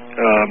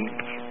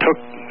took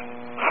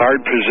hard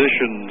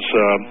positions,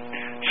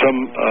 some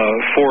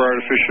for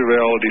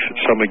artificiality,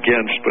 some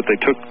against, but they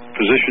took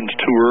positions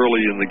too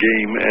early in the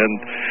game, and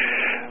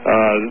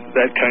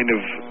that kind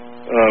of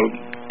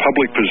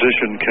public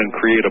position can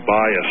create a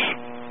bias.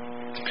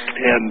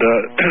 And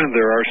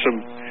there are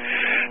some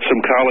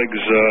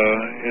colleagues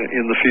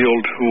in the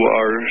field who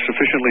are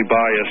sufficiently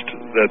biased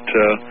that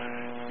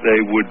they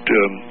would,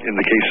 in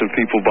the case of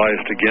people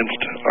biased against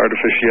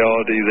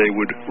artificiality, they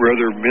would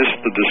rather miss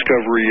the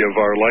discovery of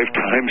our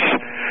lifetimes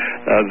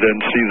than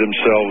see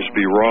themselves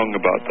be wrong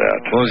about that.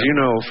 Well, as you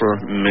know, for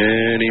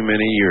many,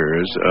 many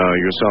years,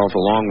 yourself,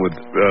 along with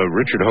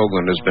Richard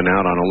Hoagland, has been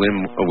out on a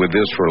limb with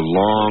this for a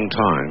long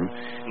time.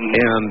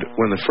 Mm-hmm. And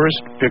when the first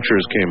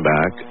pictures came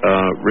back,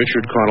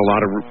 Richard caught a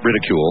lot of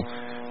ridicule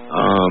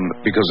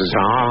because it's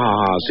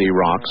see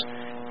rocks.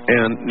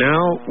 And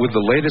now, with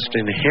the latest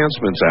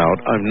enhancements out,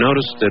 I've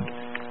noticed that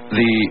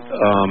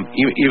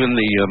even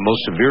the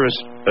most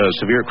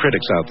severe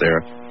critics out there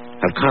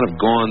have kind of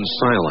gone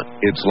silent.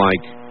 It's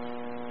like,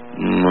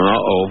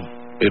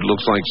 it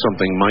looks like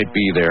something might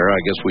be there. I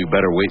guess we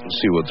better wait and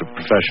see what the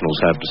professionals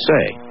have to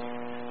say.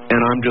 And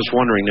I'm just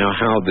wondering now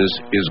how this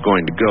is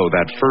going to go.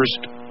 That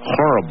first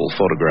horrible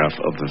photograph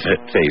of the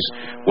face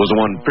was the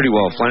one pretty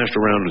well flashed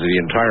around to the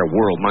entire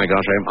world. My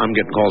gosh, I'm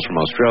getting calls from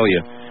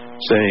Australia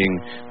saying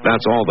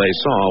that's all they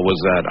saw was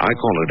that, I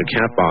call it a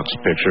cat box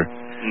picture.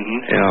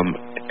 Mm-hmm.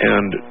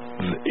 And,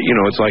 you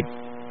know, it's like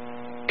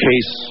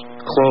case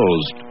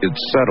closed,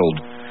 it's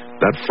settled.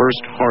 That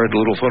first horrid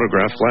little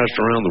photograph flashed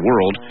around the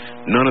world.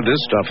 None of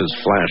this stuff is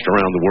flashed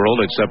around the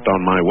world except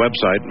on my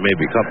website,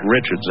 maybe a couple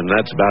Richards, and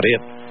that's about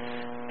it.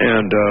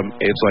 And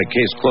it's like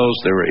case closed,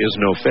 there is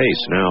no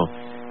face. Now,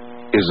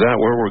 is that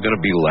where we're going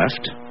to be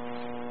left?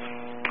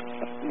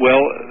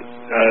 Well,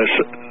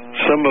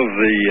 some of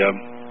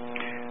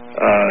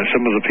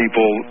the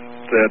people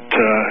that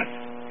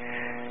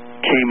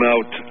came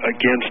out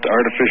against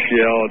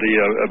artificiality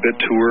a bit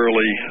too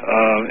early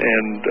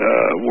and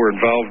were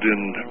involved in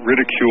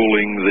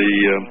ridiculing the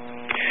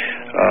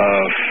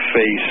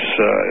face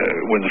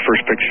when the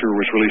first picture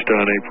was released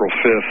on April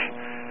 5th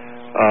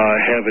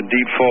have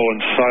indeed fallen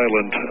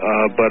silent,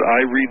 but I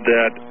read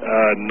that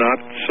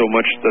not so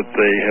much that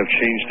they have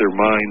changed their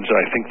minds.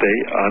 I think they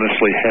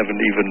honestly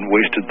haven't even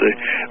wasted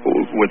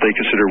what they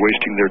consider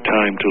wasting their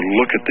time to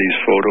look at these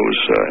photos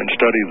and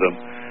study them.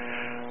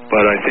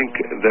 But I think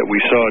that we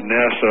saw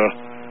NASA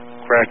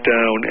crack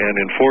down and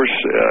enforce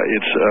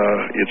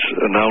its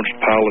announced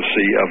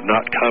policy of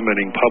not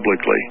commenting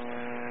publicly.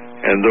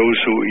 And those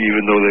who,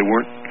 even though they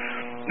weren't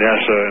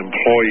NASA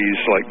employees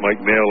like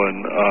Mike Malin,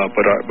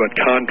 but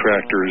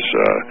contractors,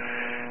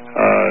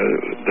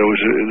 those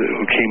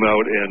who came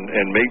out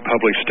and made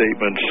public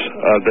statements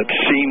that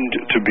seemed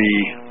to be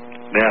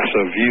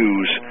NASA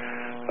views,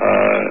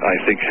 I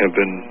think have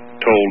been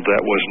told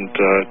that wasn't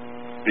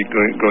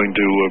going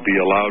to be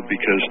allowed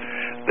because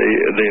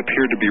they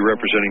appear to be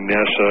representing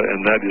NASA, and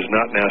that is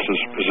not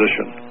NASA's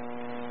position.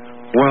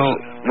 Well,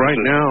 right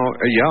now,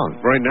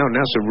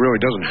 NASA really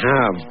doesn't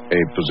have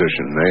a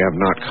position. They have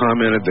not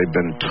commented. They've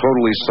been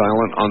totally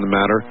silent on the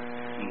matter.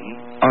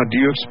 Mm-hmm. Do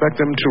you expect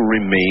them to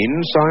remain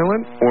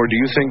silent, or do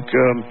you think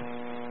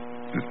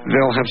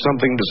they'll have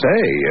something to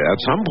say at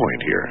some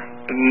point here.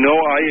 No,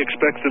 I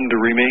expect them to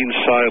remain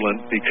silent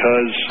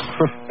because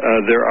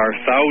there are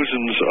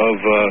thousands of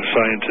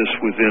scientists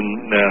within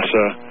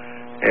NASA,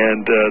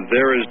 and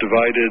they're as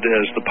divided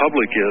as the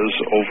public is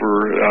over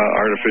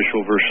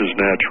artificial versus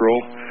natural.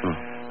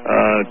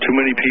 Too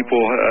many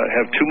people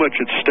have too much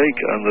at stake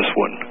on this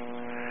one.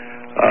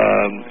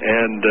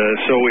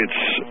 So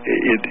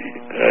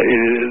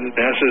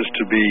NASA is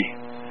to be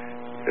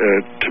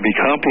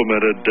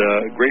complimented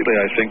greatly,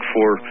 I think,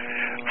 for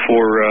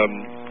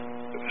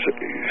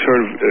sort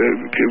of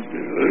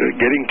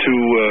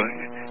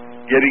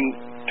getting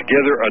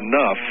together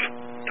enough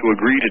to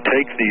agree to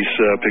take these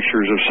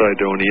pictures of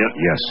Cydonia.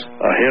 Yes.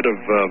 Ahead of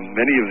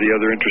many of the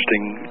other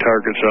interesting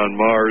targets on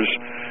Mars,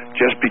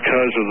 just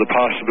because of the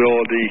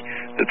possibility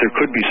that there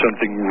could be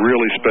something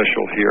really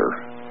special here.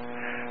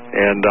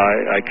 And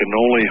I can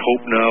only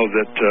hope now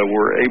that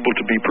we're able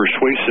to be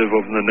persuasive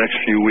over the next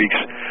few weeks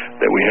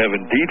that we have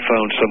indeed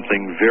found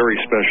something very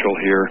special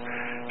here,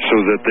 so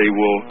that they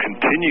will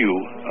continue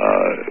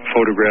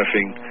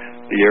photographing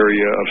the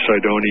area of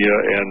Cydonia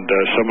and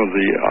some of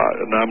the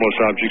anomalous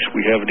objects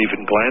we haven't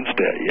even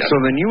glanced at yet. So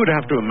then you would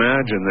have to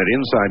imagine that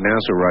inside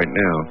NASA right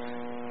now,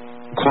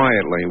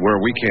 quietly, where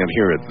we can't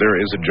hear it, there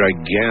is a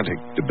gigantic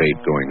debate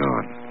going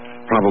on.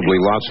 Probably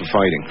lots of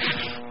fighting.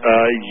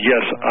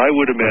 Yes, I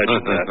would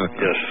imagine that,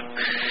 yes.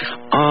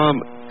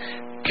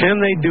 Can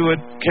they do it?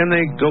 Can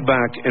they go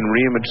back and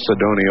reimage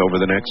Cydonia over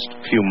the next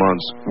few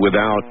months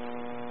without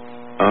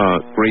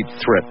great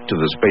threat to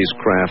the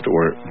spacecraft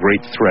or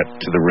great threat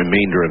to the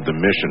remainder of the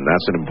mission?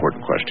 That's an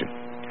important question.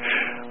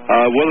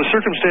 Well, the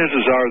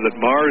circumstances are that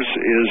Mars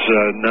is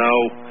now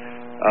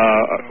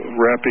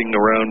wrapping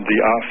around the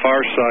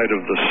far side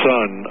of the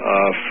Sun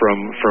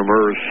from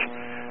Earth.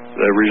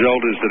 The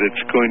result is that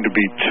it's going to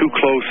be too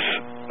close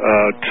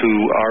to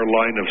our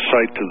line of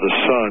sight to the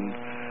Sun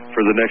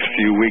for the next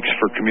few weeks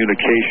for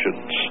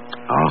communications.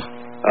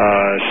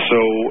 So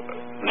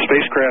the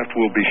spacecraft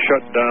will be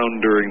shut down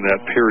during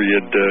that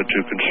period to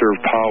conserve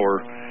power,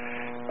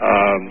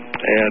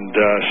 and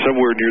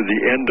somewhere near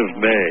the end of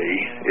May,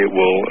 it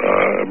will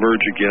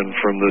emerge again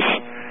from this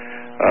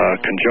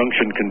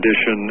conjunction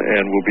condition,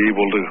 and we'll be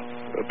able to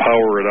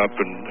power it up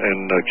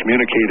and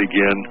communicate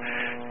again.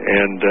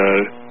 And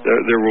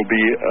there will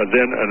be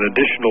then an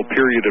additional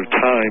period of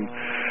time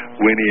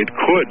when it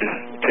could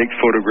take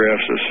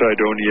photographs of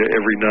Cydonia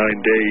every 9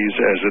 days,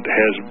 as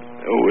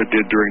it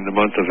did during the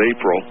month of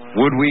April.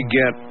 Would we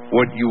get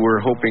what you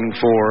were hoping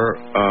for,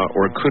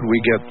 or could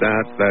we get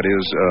that? That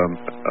is,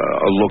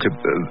 a look at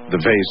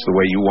the face the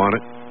way you want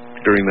it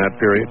during that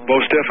period?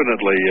 Most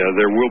definitely.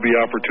 There will be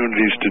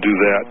opportunities to do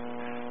that,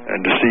 and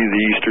to see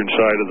the eastern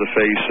side of the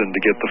face, and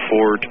to get the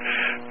fort,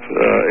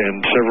 and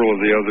several of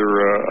the other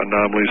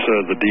anomalies.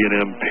 The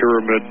D&M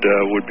pyramid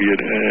would be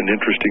an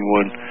interesting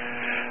one.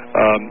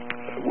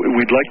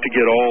 We'd like to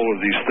get all of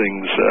these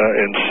things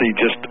and see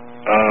just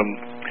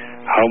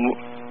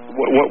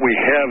what we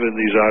have in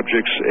these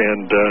objects,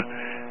 and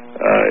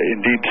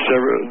indeed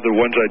the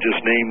ones I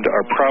just named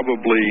are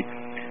probably,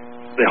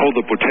 they hold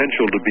the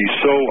potential to be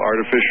so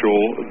artificial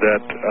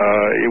that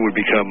it would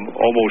become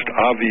almost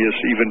obvious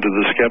even to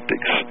the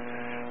skeptics.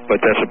 But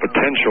that's a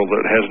potential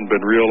that hasn't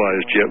been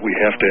realized yet. We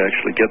have to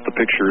actually get the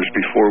pictures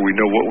before we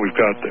know what we've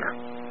got there.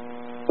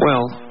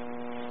 Well,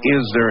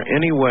 is there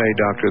any way,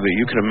 Doctor, that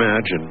you can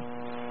imagine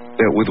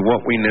that with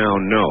what we now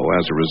know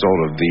as a result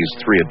of these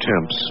three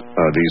attempts,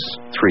 these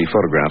three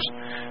photographs,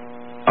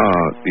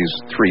 these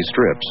three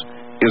strips,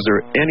 is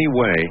there any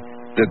way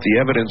that the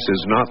evidence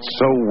is not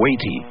so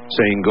weighty,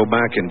 saying go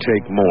back and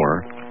take more,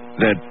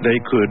 that they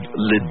could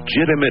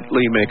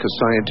legitimately make a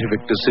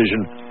scientific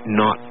decision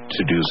not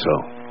to do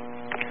so?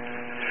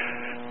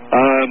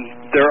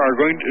 There are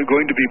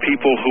going to be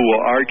people who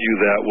will argue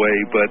that way,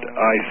 but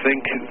I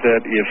think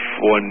that if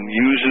one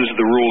uses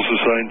the rules of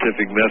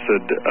scientific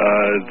method,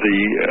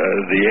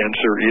 the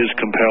answer is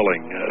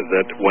compelling,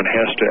 that one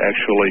has to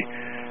actually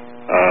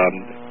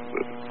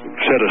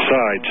set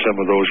aside some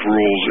of those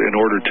rules in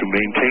order to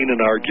maintain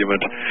an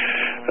argument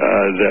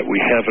that we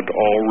haven't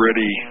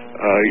already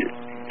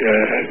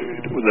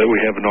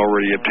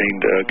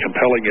obtained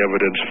compelling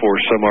evidence for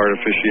some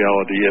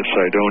artificiality at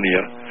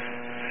Cydonia.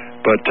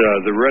 But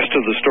the rest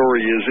of the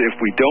story is,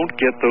 if we don't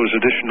get those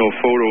additional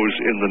photos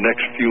in the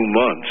next few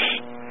months,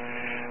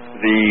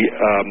 the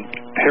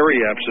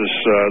periapsis,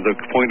 the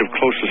point of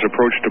closest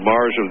approach to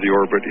Mars of the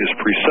orbit, is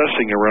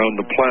precessing around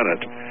the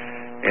planet,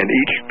 and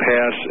each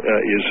pass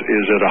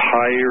is at a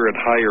higher and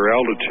higher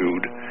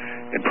altitude,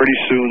 and pretty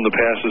soon the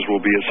passes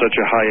will be at such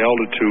a high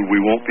altitude we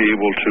won't be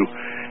able to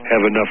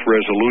have enough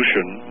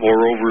resolution.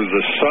 Moreover,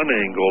 the sun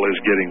angle is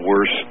getting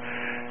worse,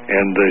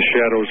 and the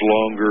shadows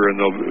longer,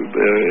 and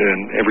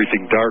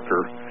everything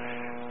darker.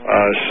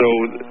 so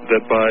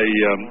that by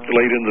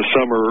late in the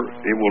summer,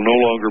 it will no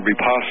longer be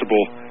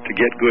possible to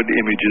get good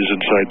images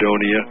in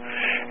Cydonia,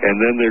 and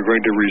then they're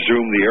going to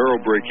resume the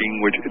aerobraking,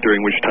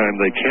 during which time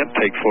they can't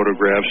take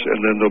photographs,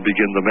 and then they'll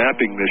begin the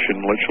mapping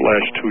mission, which will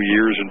last 2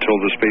 years until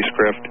the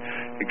spacecraft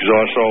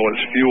exhausts all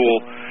its fuel,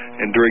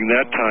 and during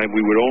that time,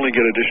 we would only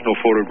get additional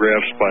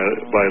photographs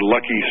by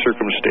lucky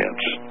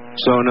circumstance.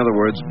 So, in other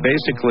words,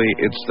 basically,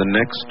 it's the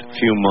next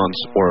few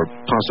months, or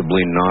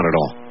possibly not at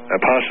all.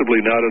 Possibly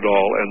not at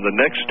all, and the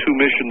next 2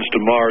 missions to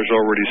Mars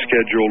already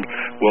scheduled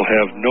will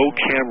have no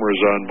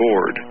cameras on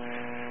board.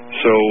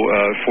 So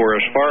for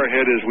as far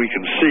ahead as we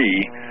can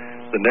see,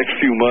 the next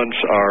few months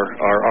are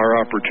our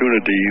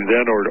opportunity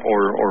then,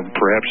 or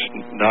perhaps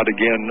not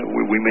again.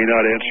 We may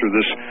not answer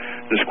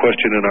this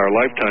question in our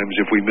lifetimes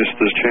if we miss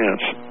this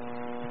chance.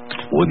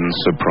 Wouldn't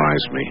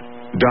surprise me.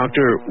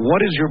 Doctor,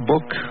 what is your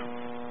book?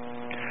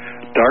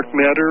 Dark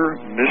Matter,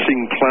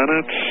 Missing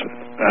Planets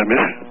and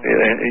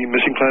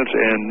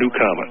New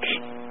Comets.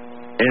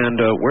 And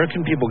where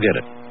can people get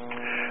it?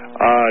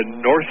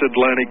 North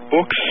Atlantic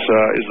Books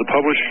is the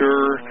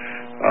publisher.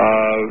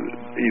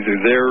 Either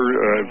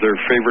their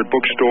favorite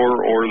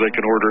bookstore, or they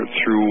can order it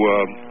through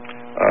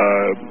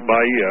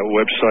my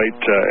website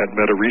at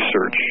Meta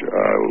Research.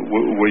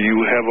 Will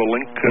you have a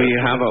link?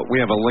 We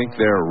have a link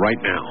there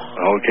right now.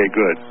 Okay,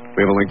 good.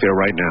 We have a link there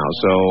right now.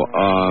 So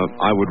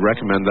I would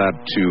recommend that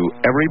to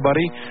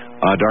everybody.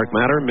 Dark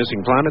Matter,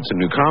 Missing Planets, and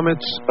New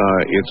Comets.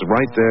 It's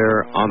right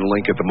there on the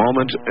link at the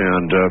moment,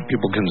 and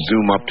people can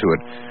zoom up to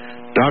it.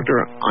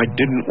 Doctor, I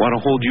didn't want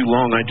to hold you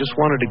long. I just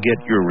wanted to get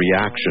your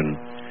reaction,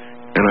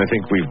 and I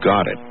think we've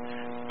got it.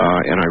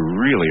 And I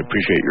really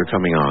appreciate your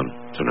coming on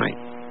tonight.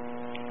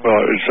 Well,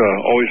 it's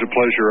always a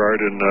pleasure,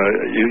 Art, and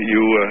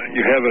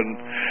you have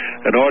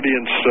an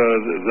audience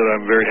that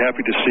I'm very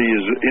happy to see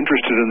is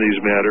interested in these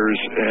matters,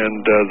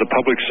 and the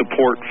public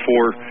support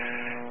for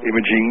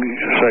imaging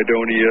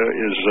Cydonia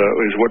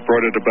is what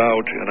brought it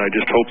about, and I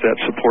just hope that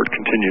support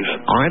continues.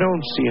 I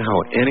don't see how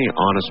any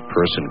honest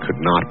person could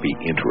not be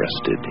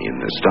interested in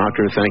this.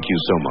 Doctor, thank you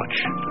so much.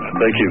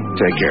 Thank you.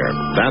 Take care.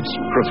 That's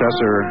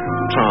Professor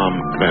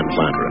Tom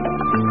VanFlandern.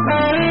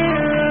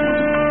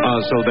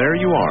 So there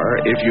you are.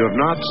 If you have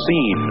not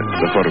seen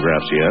the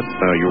photographs yet,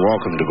 you're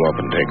welcome to go up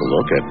and take a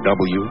look at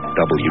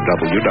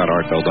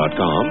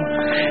www.artbell.com.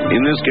 In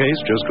this case,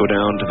 just go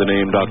down to the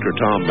name Dr.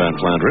 Tom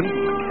VanFlandern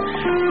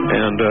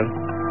and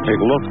take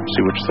a look,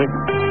 see what you think.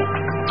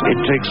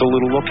 It takes a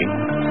little looking,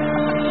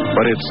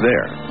 but it's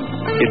there.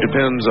 It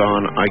depends on,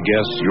 I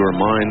guess, your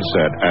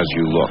mindset as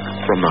you look.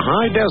 From the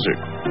high desert,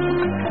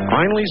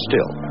 finally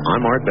still,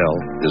 I'm Art Bell.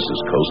 This is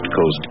Coast to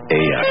Coast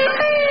AM.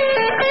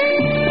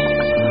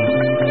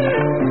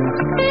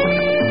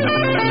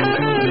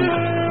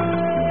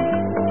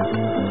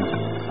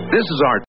 This is Art